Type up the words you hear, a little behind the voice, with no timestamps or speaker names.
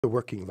The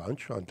Working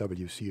Lunch on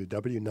WCUW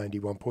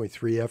 91.3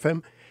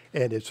 FM,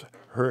 and it's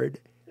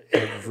heard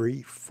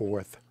every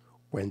fourth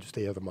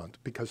Wednesday of the month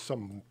because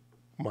some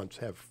months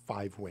have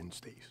 5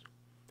 Wednesdays.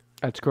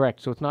 That's correct.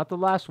 So it's not the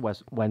last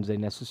Wednesday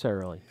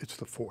necessarily. It's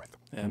the fourth.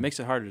 Yeah, it makes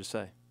it harder to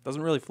say.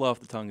 Doesn't really flow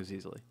off the tongue as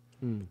easily.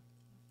 Mm.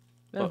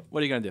 But what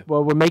are you going to do?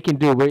 Well, we're making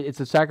do. It's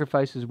the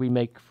sacrifices we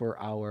make for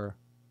our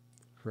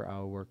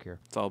work here.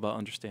 It's all about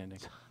understanding.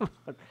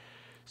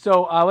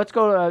 So let's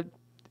go to...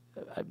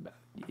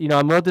 I'm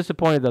a little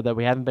disappointed, though, that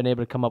we haven't been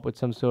able to come up with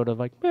some sort of,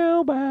 like,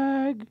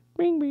 mailbag,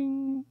 bing,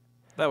 bing.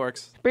 That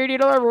works. Speedy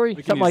delivery,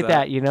 something like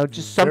that,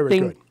 just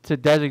something to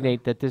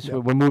designate that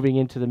we're moving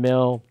into the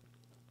mail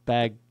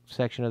bag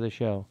section of the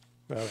show.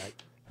 All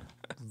right.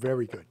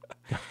 Very good.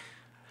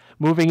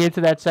 Moving into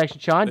that section,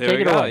 Sean,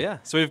 take it away. Yeah.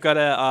 So we've got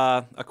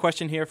a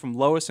question here from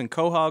Lois in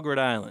Quahog, Rhode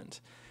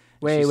Island.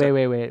 Wait.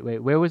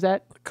 Where was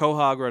that?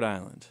 Quahog, Rhode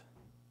Island.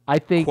 I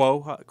think...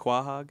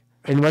 Quahog?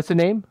 And what's the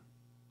name?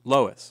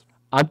 Lois.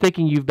 I'm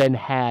thinking you've been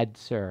had,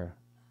 sir.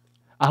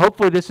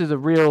 Hopefully this is a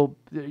real...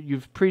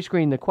 You've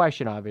pre-screened the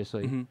question,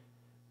 obviously. Mm-hmm.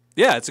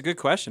 Yeah, it's a good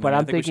question. But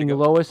I'm thinking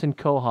Lois and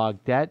Quahog.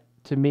 That,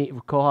 to me...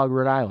 Quahog,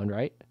 Rhode Island,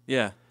 right?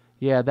 Yeah.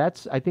 Yeah,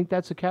 I think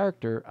that's a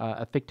character,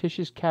 a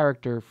fictitious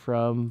character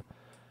from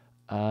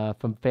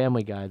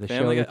Family Guy, the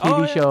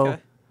TV show.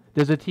 Okay.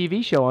 There's a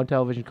TV show on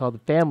television called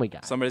The Family Guy.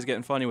 Somebody's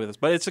getting funny with us,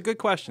 but it's a good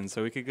question,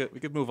 so we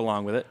could move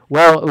along with it.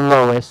 Well,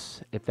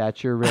 Lois, if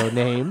that's your real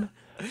name.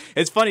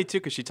 It's funny too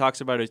because she talks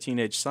about her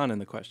teenage son in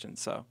the question.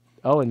 So.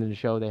 Oh, and in the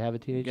show they have a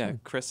teenage son. Yeah,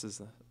 Chris is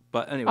the.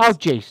 But anyway. Oh,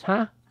 Jace,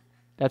 huh?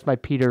 That's my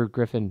Peter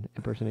Griffin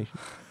impersonation.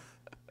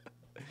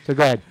 So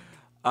go ahead.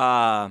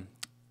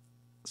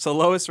 So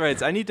Lois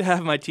writes, I need to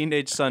have my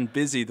teenage son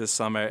busy this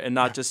summer and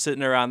not just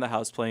sitting around the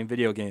house playing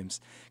video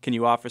games. Can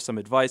you offer some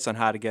advice on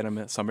how to get him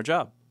a summer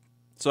job?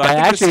 So that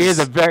actually is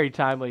a very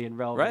timely and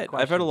relevant question.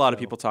 Right. I've heard a lot of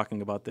people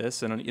talking about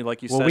this, and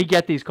like you said. Well, we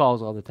get these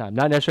calls all the time.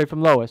 Not necessarily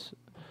from Lois.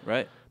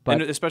 Right. But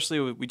and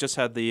especially we just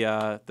had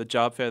the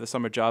job fair, the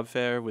summer job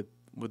fair with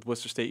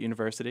Worcester State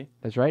University.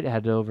 That's right. It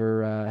had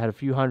had a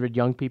few hundred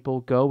young people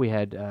go. We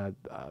had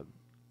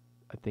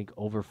I think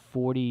over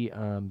 40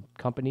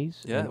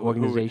 companies and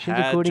organizations,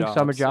 including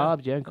summer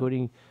jobs. Yeah,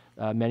 including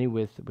many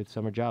with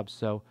summer jobs.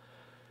 So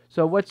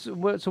what do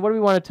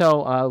we want to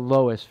tell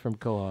Lois from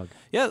Quahog?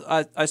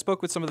 Yeah, I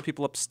spoke with some of the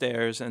people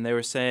upstairs, and they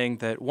were saying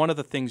that one of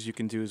the things you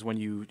can do is when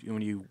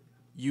you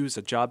use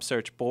a job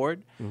search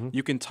board,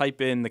 you can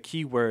type in the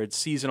keyword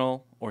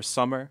seasonal or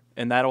summer,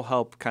 and that'll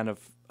help kind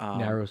of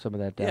narrow some of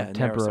that down. Yeah,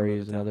 temporary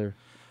is another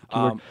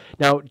keyword.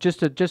 Now,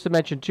 just to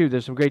mention too,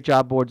 there's some great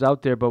job boards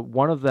out there, but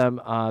one of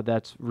them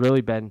that's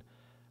really been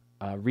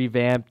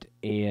revamped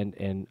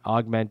and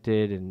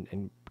augmented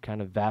and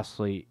kind of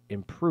vastly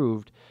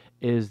improved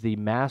is the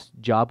Mass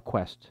Job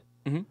Quest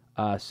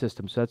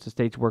system. So that's the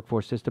state's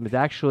workforce system. It's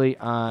actually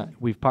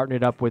we've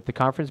partnered up with the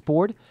conference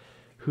board,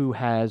 who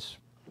has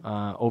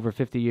over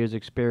 50 years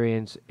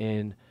experience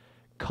in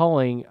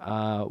culling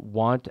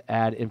want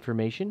ad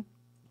information,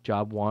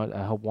 help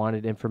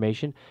wanted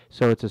information.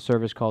 So it's a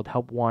service called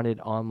Help Wanted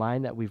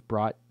Online that we've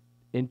brought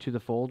into the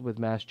fold with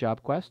Mass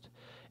Job Quest.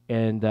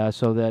 And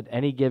so that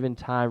any given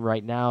time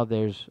right now,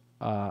 there's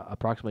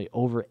approximately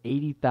over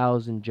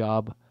 80,000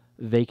 job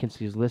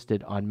vacancies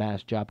listed on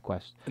Mass Job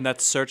Quest. And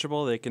that's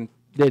searchable?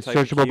 It's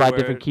searchable by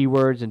different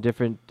keywords and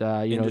different,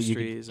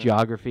 industries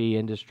geography,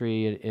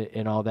 industry,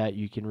 and all that.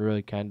 You can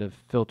really kind of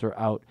filter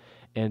out.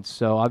 And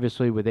so,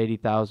 obviously, with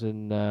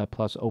 80,000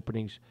 plus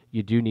openings,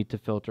 you do need to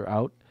filter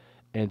out.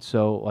 And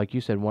so, like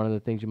you said, one of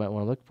the things you might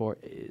want to look for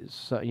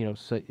is,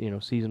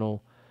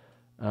 seasonal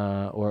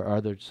or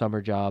other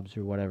summer jobs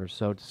or whatever.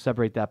 So to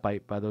separate that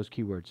by those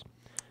keywords.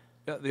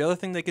 Yeah, the other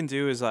thing they can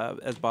do is,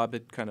 as Bob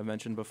had kind of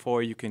mentioned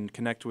before, you can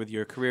connect with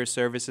your career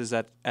services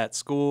at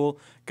school,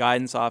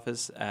 guidance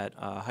office at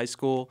high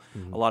school.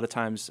 A lot of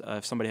times,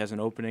 if somebody has an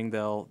opening,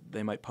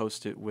 they might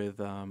post it with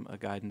a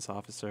guidance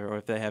officer, or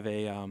if they have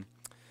an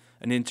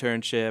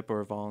internship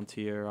or a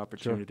volunteer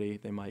opportunity,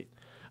 they might.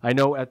 I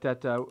know at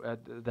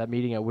that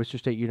meeting at Worcester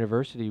State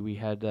University, we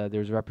had there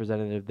was a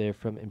representative there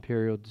from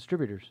Imperial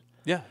Distributors.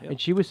 Yeah. And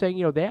she was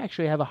saying, they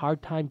actually have a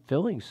hard time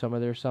filling some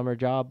of their summer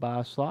job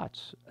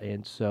slots.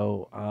 And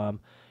so,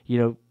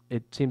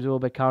 it seems a little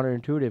bit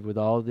counterintuitive with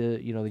all the,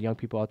 the young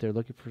people out there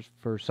looking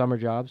for summer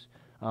jobs.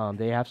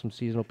 They have some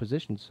seasonal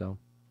positions, so.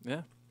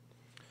 Yeah.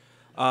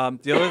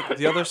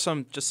 The other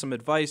some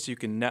advice, you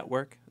can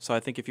network. So I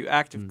think if you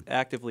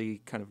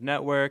actively kind of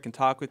network and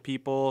talk with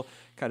people,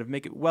 kind of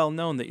make it well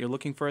known that you're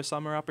looking for a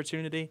summer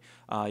opportunity,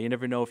 you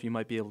never know if you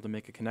might be able to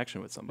make a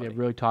connection with somebody. Yeah,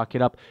 really talk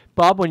it up.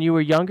 Bob, when you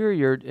were younger,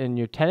 in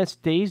your tennis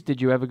days,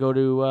 did you ever go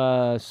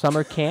to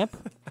summer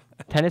camp,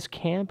 tennis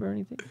camp or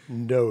anything?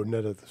 No,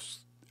 none of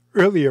this.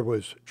 Earlier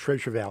was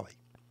Treasure Valley.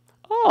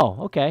 Oh,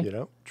 okay.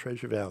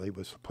 Treasure Valley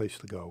was the place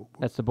to go.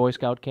 That's the Boy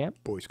Scout camp?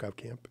 Boy Scout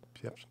camp,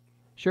 yes.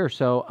 Sure.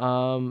 So,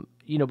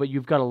 but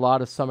you've got a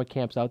lot of summer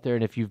camps out there,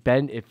 and if you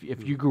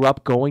grew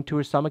up going to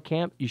a summer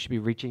camp, you should be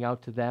reaching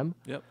out to them.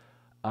 Yep.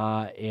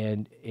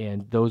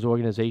 and those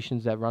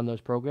organizations that run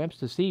those programs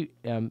to see,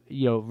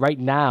 right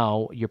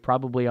now you're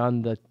probably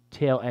on the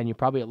tail end. You're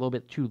probably a little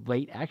bit too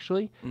late,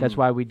 actually. That's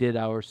why we did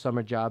our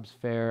summer jobs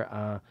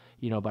fair,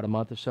 about a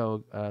month or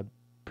so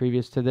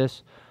previous to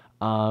this.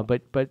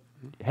 But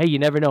hey, you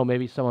never know.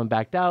 Maybe someone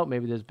backed out.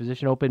 Maybe there's a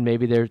position open.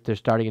 Maybe they're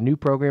starting a new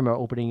program or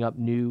opening up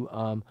new,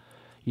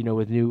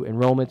 with new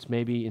enrollments,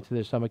 maybe into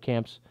their summer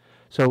camps.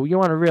 So you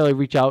want to really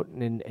reach out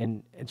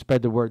and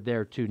spread the word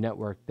there too,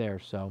 network there.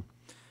 So.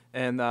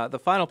 And the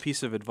final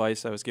piece of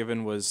advice I was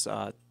given was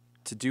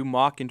to do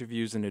mock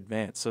interviews in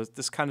advance. So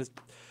this kind of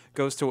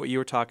goes to what you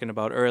were talking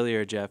about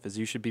earlier, Jeff, is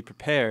you should be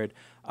prepared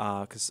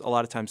because a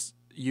lot of times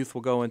youth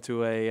will go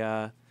into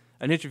an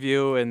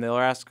interview and they'll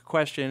ask a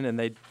question and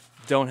they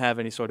don't have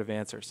any sort of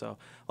answer. So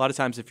a lot of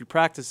times if you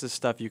practice this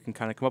stuff, you can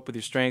kind of come up with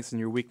your strengths and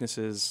your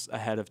weaknesses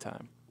ahead of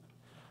time.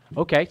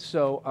 Okay,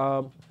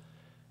 so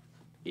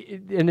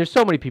and there's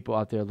so many people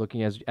out there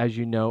looking, as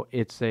you know,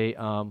 it's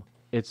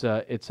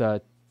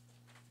a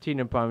team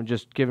department.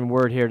 Just giving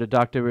word here to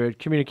Dr.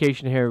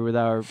 Communication here with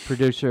our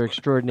producer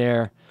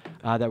extraordinaire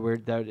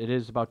that it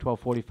is about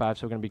 12:45,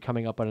 so we're going to be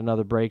coming up on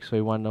another break. So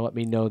he wanted to let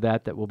me know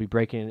that we'll be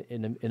breaking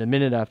in a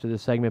minute after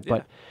this segment. Yeah.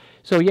 But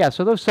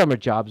so those summer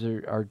jobs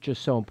are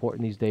just so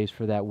important these days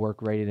for that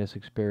work readiness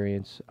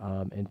experience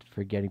and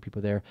for getting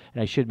people there.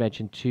 And I should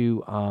mention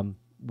too,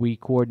 we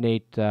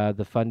coordinate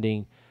the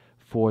funding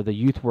for the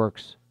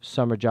YouthWorks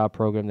summer job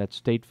program that's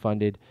state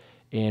funded.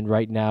 And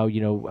right now,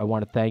 I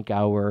want to thank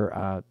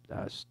our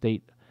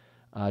state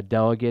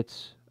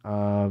delegates.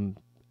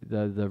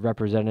 The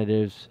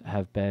representatives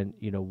have been,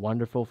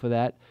 wonderful for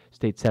that.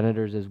 State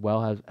senators as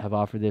well have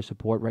offered their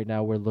support. Right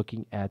now, we're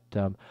looking at,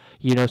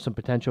 some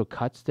potential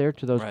cuts there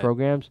to those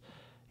programs.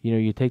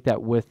 You take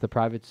that with the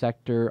private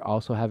sector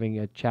also having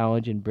a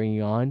challenge in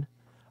bringing on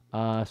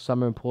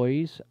summer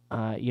employees.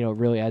 It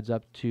really adds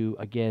up to,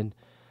 again,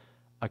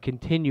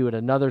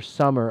 another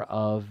summer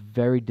of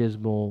very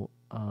dismal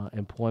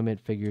employment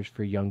figures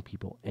for young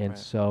people. And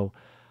so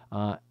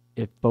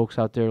if folks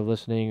out there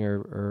listening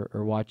or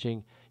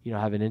watching,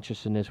 have an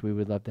interest in this, we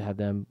would love to have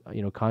them,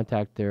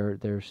 contact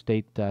their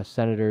state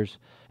senators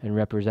and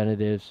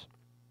representatives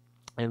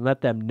and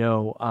let them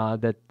know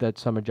that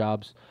summer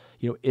jobs,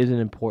 is an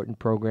important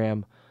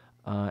program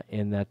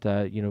and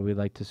that, we'd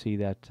like to see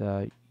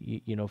that,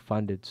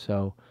 funded.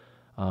 So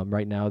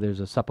right now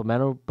there's a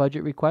supplemental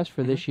budget request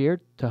for this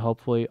year to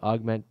hopefully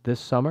augment this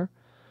summer.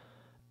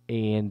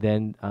 And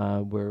then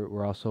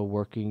we're also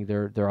working.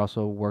 They're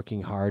also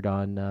working hard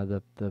on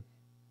the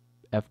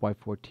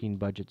FY14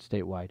 budget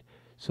statewide.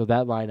 So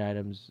that line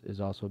item is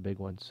also a big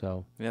one.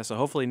 So so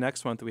hopefully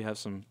next month we have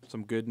some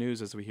good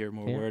news as we hear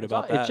more word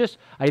about that. It's just,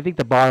 I think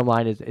the bottom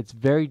line is it's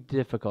very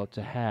difficult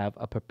to have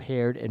a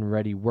prepared and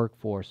ready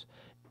workforce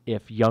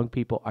if young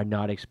people are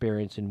not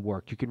experienced in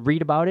work. You can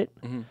read about it.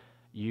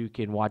 You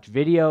can watch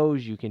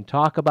videos. You can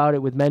talk about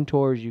it with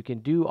mentors. You can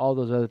do all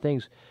those other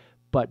things.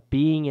 But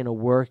being in a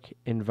work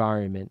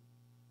environment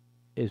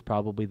is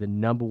probably the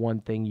number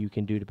one thing you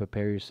can do to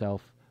prepare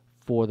yourself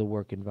for the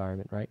work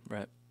environment, right?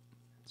 Right.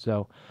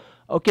 So,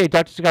 okay,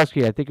 Dr.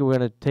 Sikowski, I think we're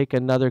going to take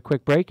another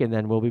quick break, and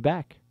then we'll be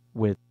back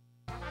with...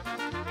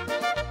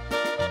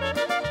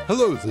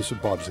 Hello, this is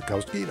Bob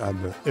Sikowski, and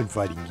I'm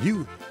inviting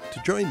you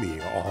to join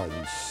me on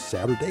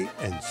Saturday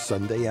and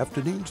Sunday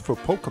afternoons for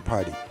Polka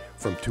Party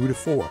from 2 to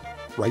 4,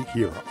 right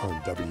here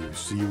on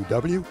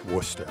WCUW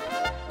Worcester.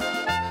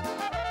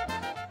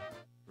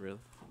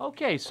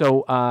 Okay,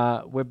 so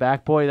we're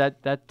back. Boy,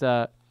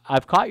 that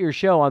I've caught your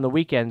show on the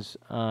weekends,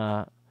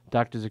 Dr.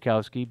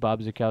 Sikowski,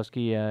 Bob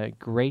Sikowski.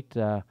 Great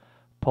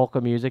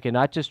polka music, and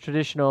not just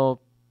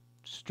traditional,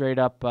 straight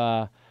up,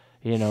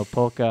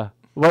 polka.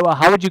 Well,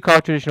 how would you call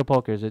traditional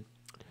polka? Is it?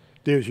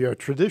 There's your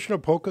traditional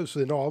polkas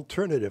and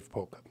alternative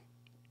polka.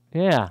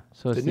 Yeah,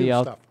 so the new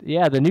stuff.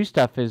 Yeah, the new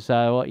stuff is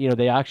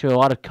they actually a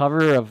lot of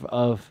cover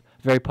of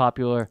very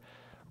popular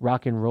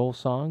rock and roll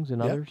songs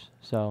and others.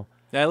 So.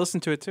 Yeah, I listen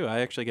to it too. I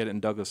actually get it in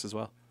Douglas as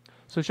well.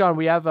 So, Sean,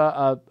 we have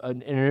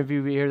an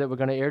interview here that we're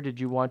going to air. Did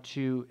you want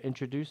to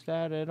introduce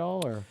that at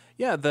all, or?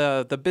 Yeah,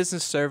 the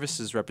business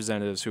services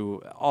representatives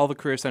who all the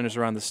career centers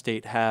around the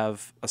state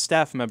have a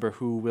staff member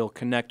who will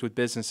connect with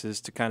businesses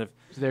to kind of.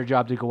 It's their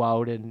job to go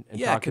out and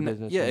talk to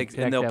business. Yeah,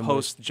 and they'll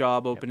post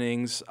job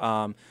openings.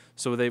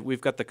 So we've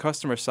got the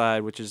customer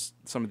side, which is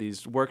some of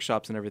these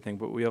workshops and everything,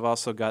 but we have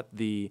also got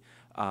the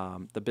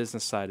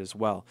business side as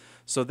well.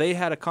 So they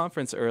had a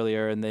conference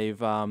earlier, and they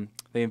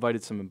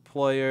invited some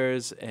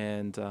employers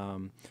and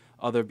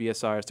other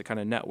BSRs to kind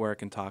of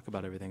network and talk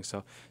about everything.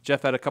 So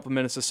Jeff had a couple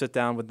minutes to sit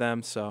down with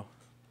them, so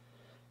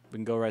we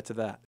can go right to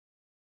that.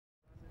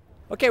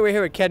 Okay, we're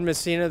here with Ken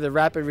Messina, the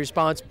Rapid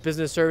Response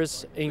Business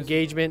Service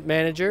Engagement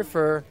Manager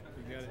for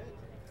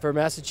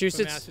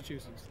Massachusetts.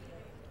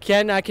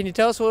 Ken, can you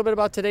tell us a little bit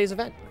about today's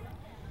event?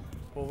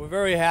 Well, we're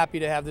very happy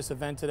to have this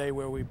event today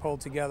where we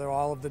pulled together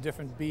all of the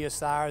different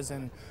BSRs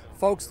and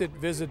folks that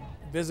visit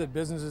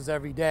businesses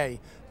every day.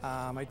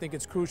 I think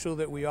it's crucial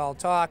that we all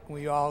talk,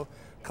 we all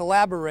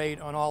collaborate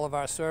on all of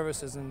our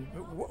services. And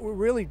what we're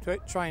really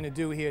trying to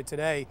do here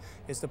today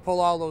is to pull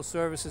all those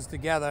services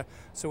together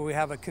so we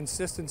have a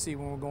consistency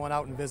when we're going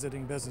out and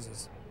visiting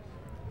businesses.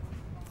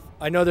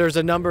 I know there's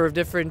a number of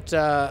different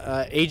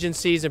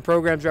agencies and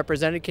programs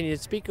represented. Can you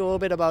speak a little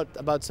bit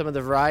about some of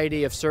the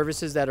variety of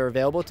services that are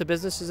available to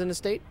businesses in the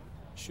state?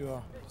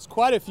 Sure. There's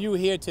quite a few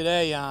here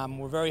today.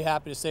 We're very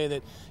happy to say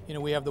that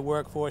we have the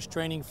Workforce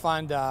Training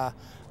Fund,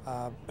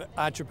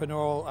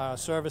 entrepreneurial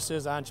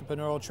services,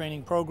 entrepreneurial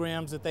training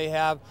programs that they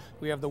have.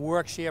 We have the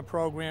WorkShare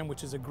program,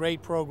 which is a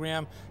great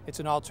program. It's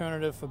an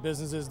alternative for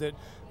businesses that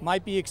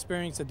might be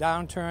experiencing a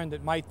downturn,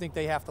 that might think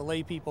they have to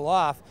lay people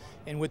off.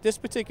 And with this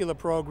particular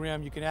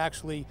program, you can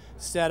actually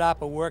set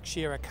up a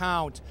WorkShare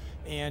account,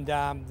 and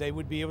they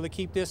would be able to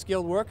keep their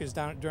skilled workers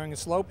down during a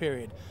slow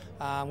period.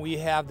 We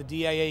have the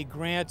DIA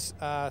grants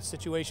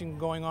situation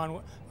going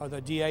on, or the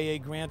DIA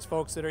grants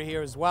folks that are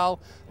here as well,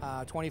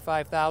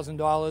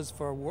 $25,000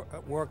 for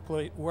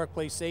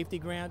workplace safety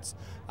grants.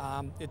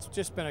 It's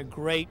just been a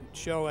great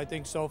show, I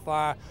think, so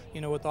far,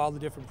 with all the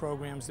different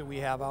programs that we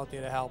have out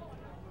there to help.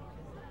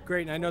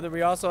 Great, and I know that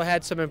we also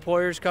had some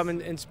employers come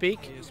and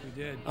speak. Yes, we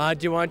did.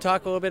 Do you want to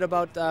talk a little bit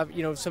about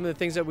some of the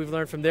things that we've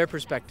learned from their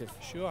perspective?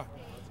 Sure.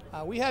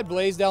 We had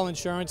Blaisdell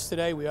Insurance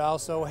today. We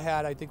also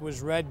had, I think it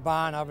was Red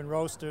Barn Oven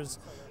Roasters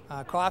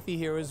coffee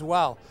here as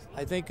well.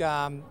 I think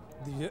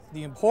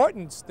the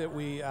importance that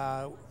we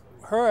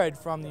heard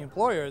from the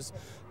employers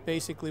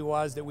basically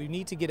was that we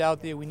need to get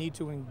out there, we need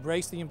to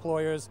embrace the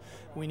employers,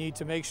 we need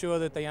to make sure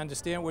that they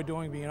understand what we're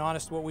doing, being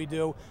honest what we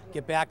do,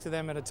 get back to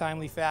them in a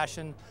timely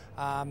fashion.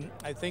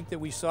 I think that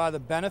we saw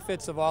the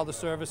benefits of all the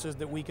services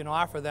that we can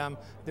offer them.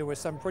 There were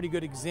some pretty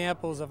good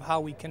examples of how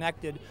we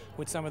connected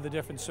with some of the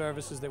different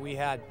services that we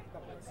had.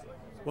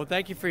 Well,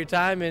 thank you for your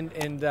time, and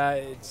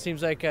it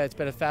seems like it's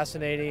been a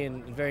fascinating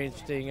and very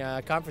interesting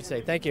conference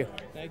today. Thank you.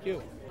 Thank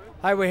you.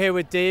 Hi, we're here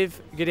with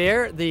Dave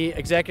Gadeer, the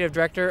Executive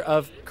Director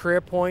of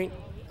Career Point,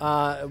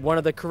 one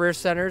of the career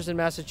centers in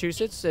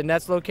Massachusetts, and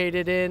that's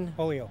located in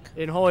Holyoke.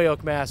 In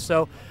Holyoke, Mass.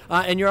 So,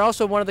 and you're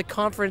also one of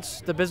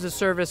the Business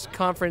Service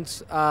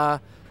Conference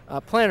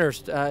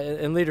planners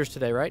and leaders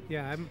today, right?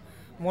 Yeah, I'm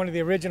one of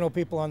the original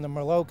people on the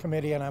Merlot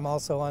Committee, and I'm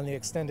also on the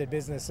Extended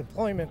Business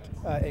Employment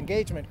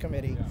Engagement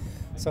Committee.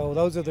 So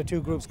those are the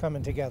two groups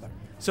coming together.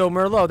 So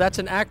Merlot, that's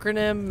an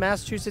acronym,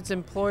 Massachusetts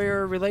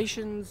Employer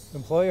Relations?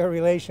 Employer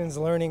Relations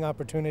Learning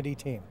Opportunity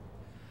Team.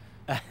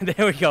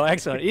 There we go,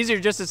 excellent. Easier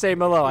just to say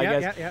Merlot, I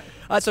guess.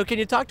 Yeah. So can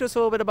you talk to us a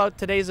little bit about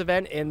today's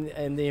event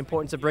and the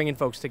importance of bringing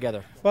folks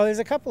together? Well, there's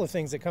a couple of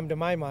things that come to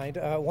my mind.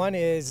 One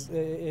is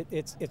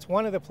it's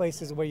one of the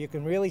places where you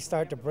can really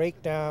start to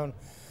break down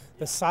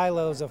the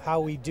silos of how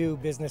we do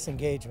business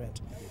engagement.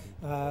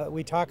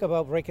 We talk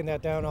about breaking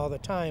that down all the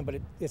time, but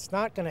it's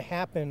not going to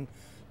happen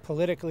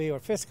politically or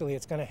fiscally.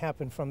 It's going to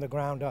happen from the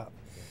ground up.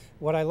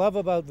 What I love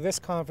about this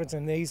conference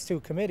and these two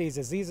committees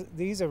is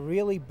these are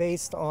really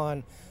based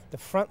on the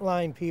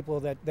frontline people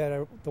that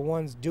are the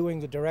ones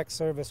doing the direct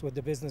service with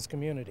the business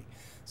community.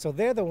 So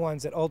they're the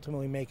ones that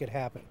ultimately make it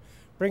happen.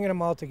 Bringing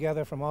them all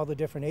together from all the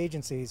different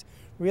agencies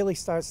really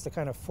starts to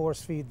kind of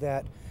force feed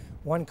that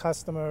one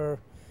customer,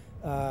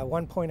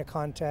 one point of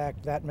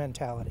contact, that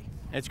mentality.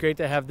 It's great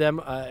to have them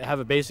have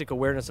a basic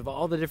awareness of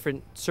all the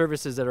different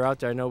services that are out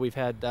there. I know we've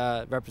had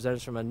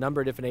representatives from a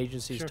number of different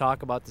agencies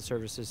talk about the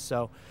services.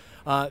 So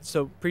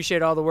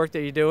appreciate all the work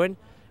that you're doing.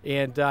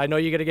 And I know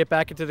you're going to get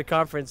back into the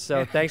conference.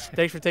 So thanks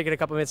for taking a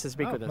couple minutes to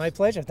speak with us. My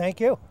pleasure.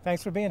 Thank you.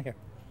 Thanks for being here.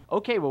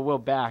 Okay, well, we're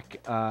back.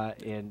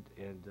 So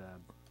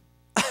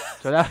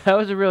that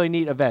was a really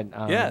neat event.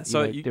 Yeah,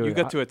 so you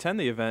got to attend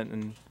the event.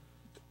 And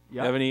you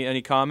have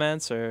any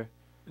comments or?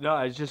 No,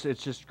 it's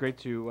just great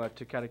to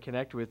kind of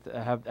connect with,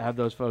 have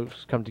those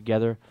folks come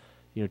together,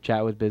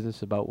 chat with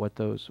business about what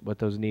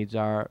those needs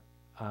are,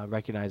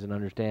 recognize and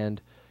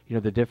understand,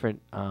 the different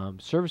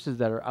services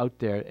that are out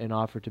there and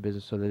offered to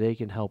business, so that they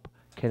can help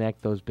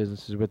connect those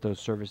businesses with those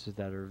services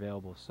that are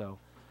available. So,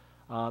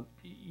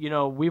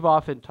 we've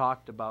often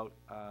talked about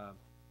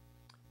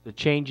the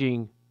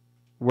changing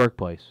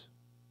workplace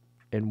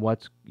and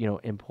what's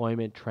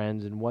employment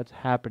trends and what's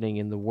happening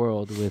in the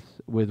world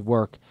with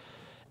work.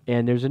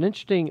 And there's an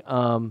interesting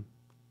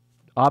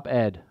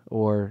op-ed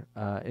or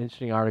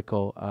interesting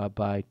article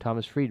by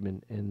Thomas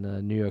Friedman in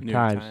the New York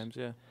Times.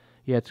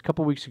 Yeah, it's a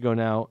couple weeks ago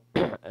now.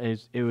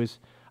 It was.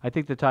 I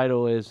think the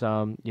title is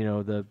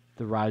the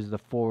rise of the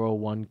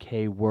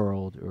 401k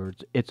world, or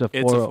it's a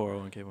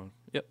 401k world.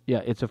 Yep.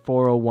 Yeah, it's a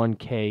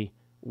 401k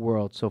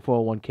world. So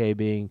 401k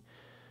being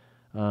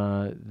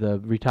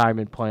the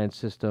retirement plan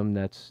system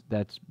that's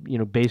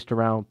based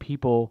around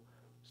people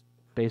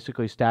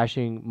basically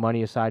stashing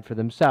money aside for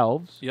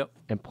themselves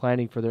and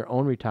planning for their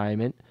own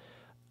retirement,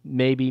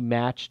 maybe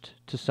matched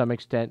to some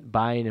extent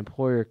by an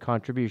employer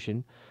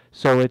contribution.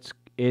 So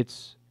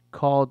it's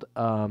called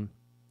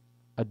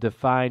a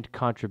defined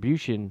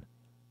contribution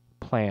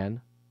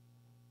plan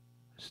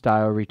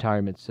style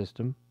retirement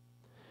system.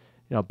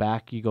 You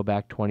go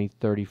back 20,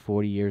 30,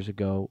 40 years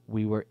ago,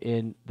 we were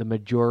in the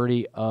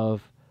majority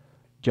of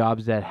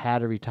jobs that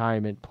had a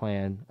retirement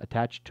plan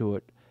attached to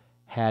it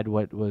had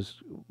what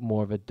was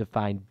more of a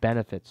defined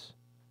benefits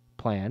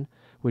plan,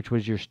 which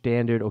was your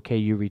standard, okay,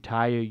 you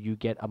retire, you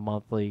get a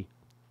monthly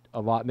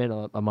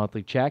allotment, a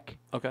monthly check,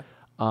 Okay.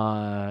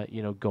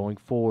 Going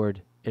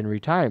forward in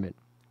retirement.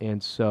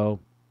 And so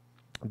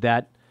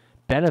that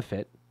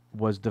benefit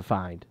was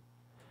defined.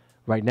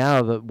 Right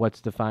now, what's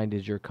defined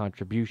is your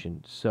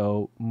contribution.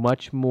 So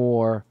much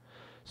more.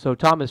 So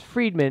Thomas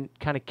Friedman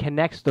kind of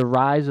connects the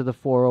rise of the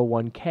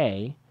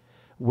 401k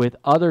with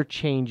other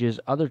changes,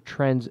 other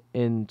trends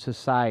in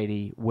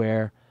society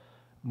where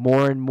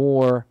more and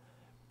more,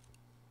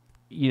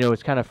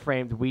 it's kind of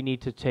framed, we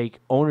need to take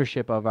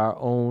ownership of our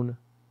own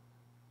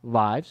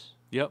lives,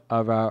 Yep.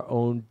 of our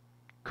own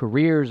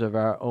careers, of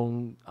our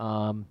own,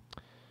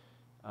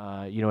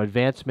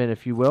 advancement,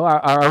 if you will,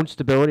 our own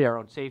stability, our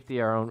own safety,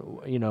 our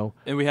own,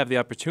 And we have the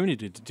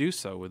opportunity to do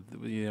so with,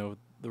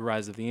 the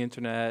rise of the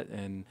internet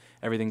and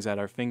everything's at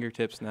our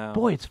fingertips now.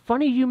 Boy, it's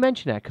funny you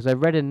mention that because I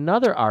read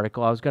another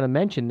article I was going to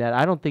mention that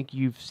I don't think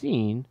you've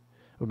seen,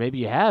 or maybe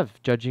you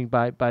have, judging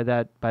by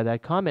that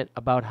comment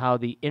about how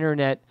the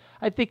internet.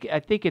 I think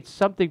it's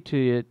something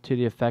to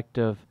the effect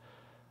of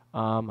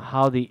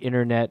how the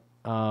internet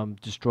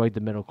destroyed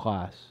the middle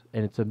class,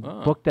 and it's a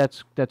book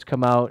that's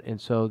come out, and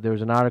so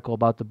there's an article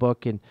about the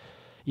book, and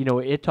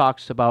it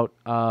talks about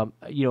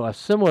a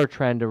similar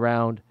trend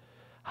around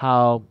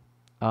how.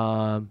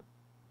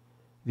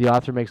 The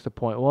author makes the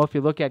point, well, if you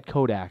look at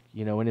Kodak,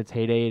 in its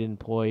heyday, it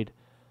employed,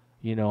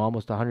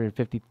 almost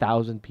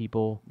 150,000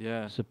 people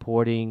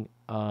supporting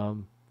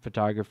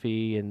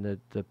photography and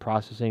the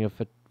processing of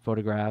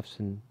photographs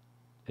and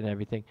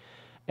everything.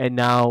 And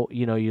now,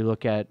 you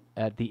look at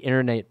the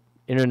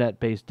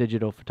internet-based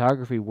digital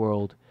photography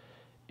world,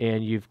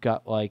 and you've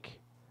got,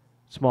 like,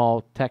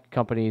 small tech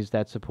companies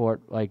that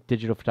support, like,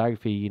 digital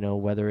photography,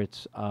 whether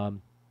it's,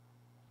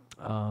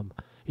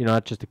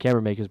 not just the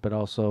camera makers, but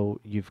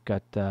also you've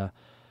got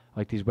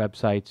like these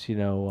websites,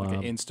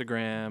 like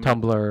Instagram,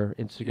 Tumblr,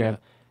 Instagram. Yeah.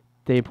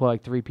 They employ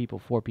like 3 people,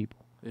 4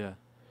 people. Yeah.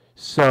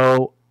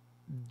 So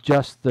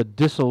just the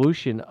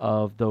dissolution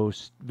of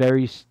those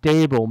very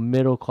stable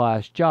middle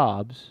class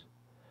jobs,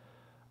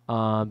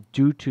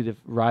 due to the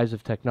rise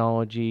of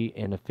technology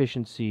and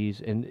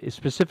efficiencies, and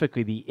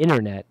specifically the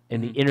internet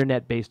and the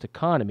internet-based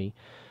economy.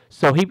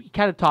 So he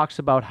kind of talks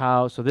about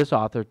how. So this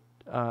author,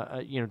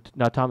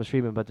 not Thomas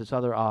Friedman, but this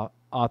other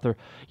author,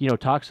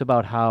 talks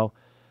about how,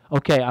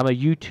 okay, I'm a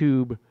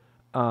YouTube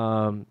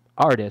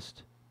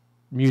artist,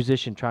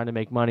 musician trying to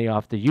make money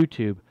off the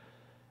YouTube,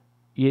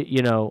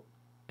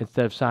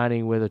 instead of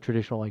signing with a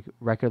traditional like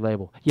record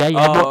label. Yeah, you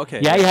have more,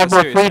 you have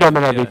more freedom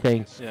and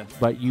everything,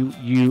 but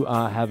you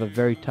have a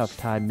very tough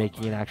time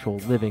making an actual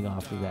living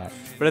off of that.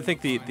 But I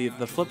think the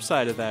flip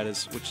side of that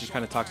is, which he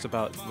kind of talks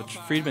about, which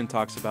Friedman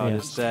talks about,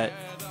 is that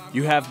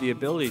you have the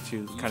ability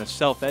to kind of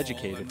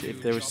self-educate.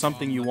 If there was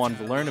something you wanted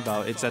to learn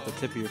about, it's at the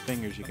tip of your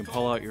fingers. You can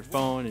pull out your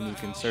phone and you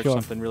can search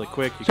something really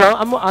quick.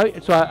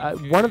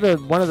 One of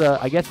the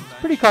I guess it's a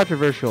pretty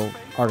controversial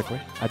article.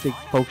 I think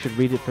folks should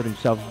read it for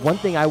themselves. One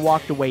thing I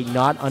walked away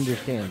not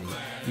understanding,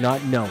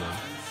 not knowing,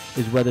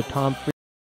 is whether Tom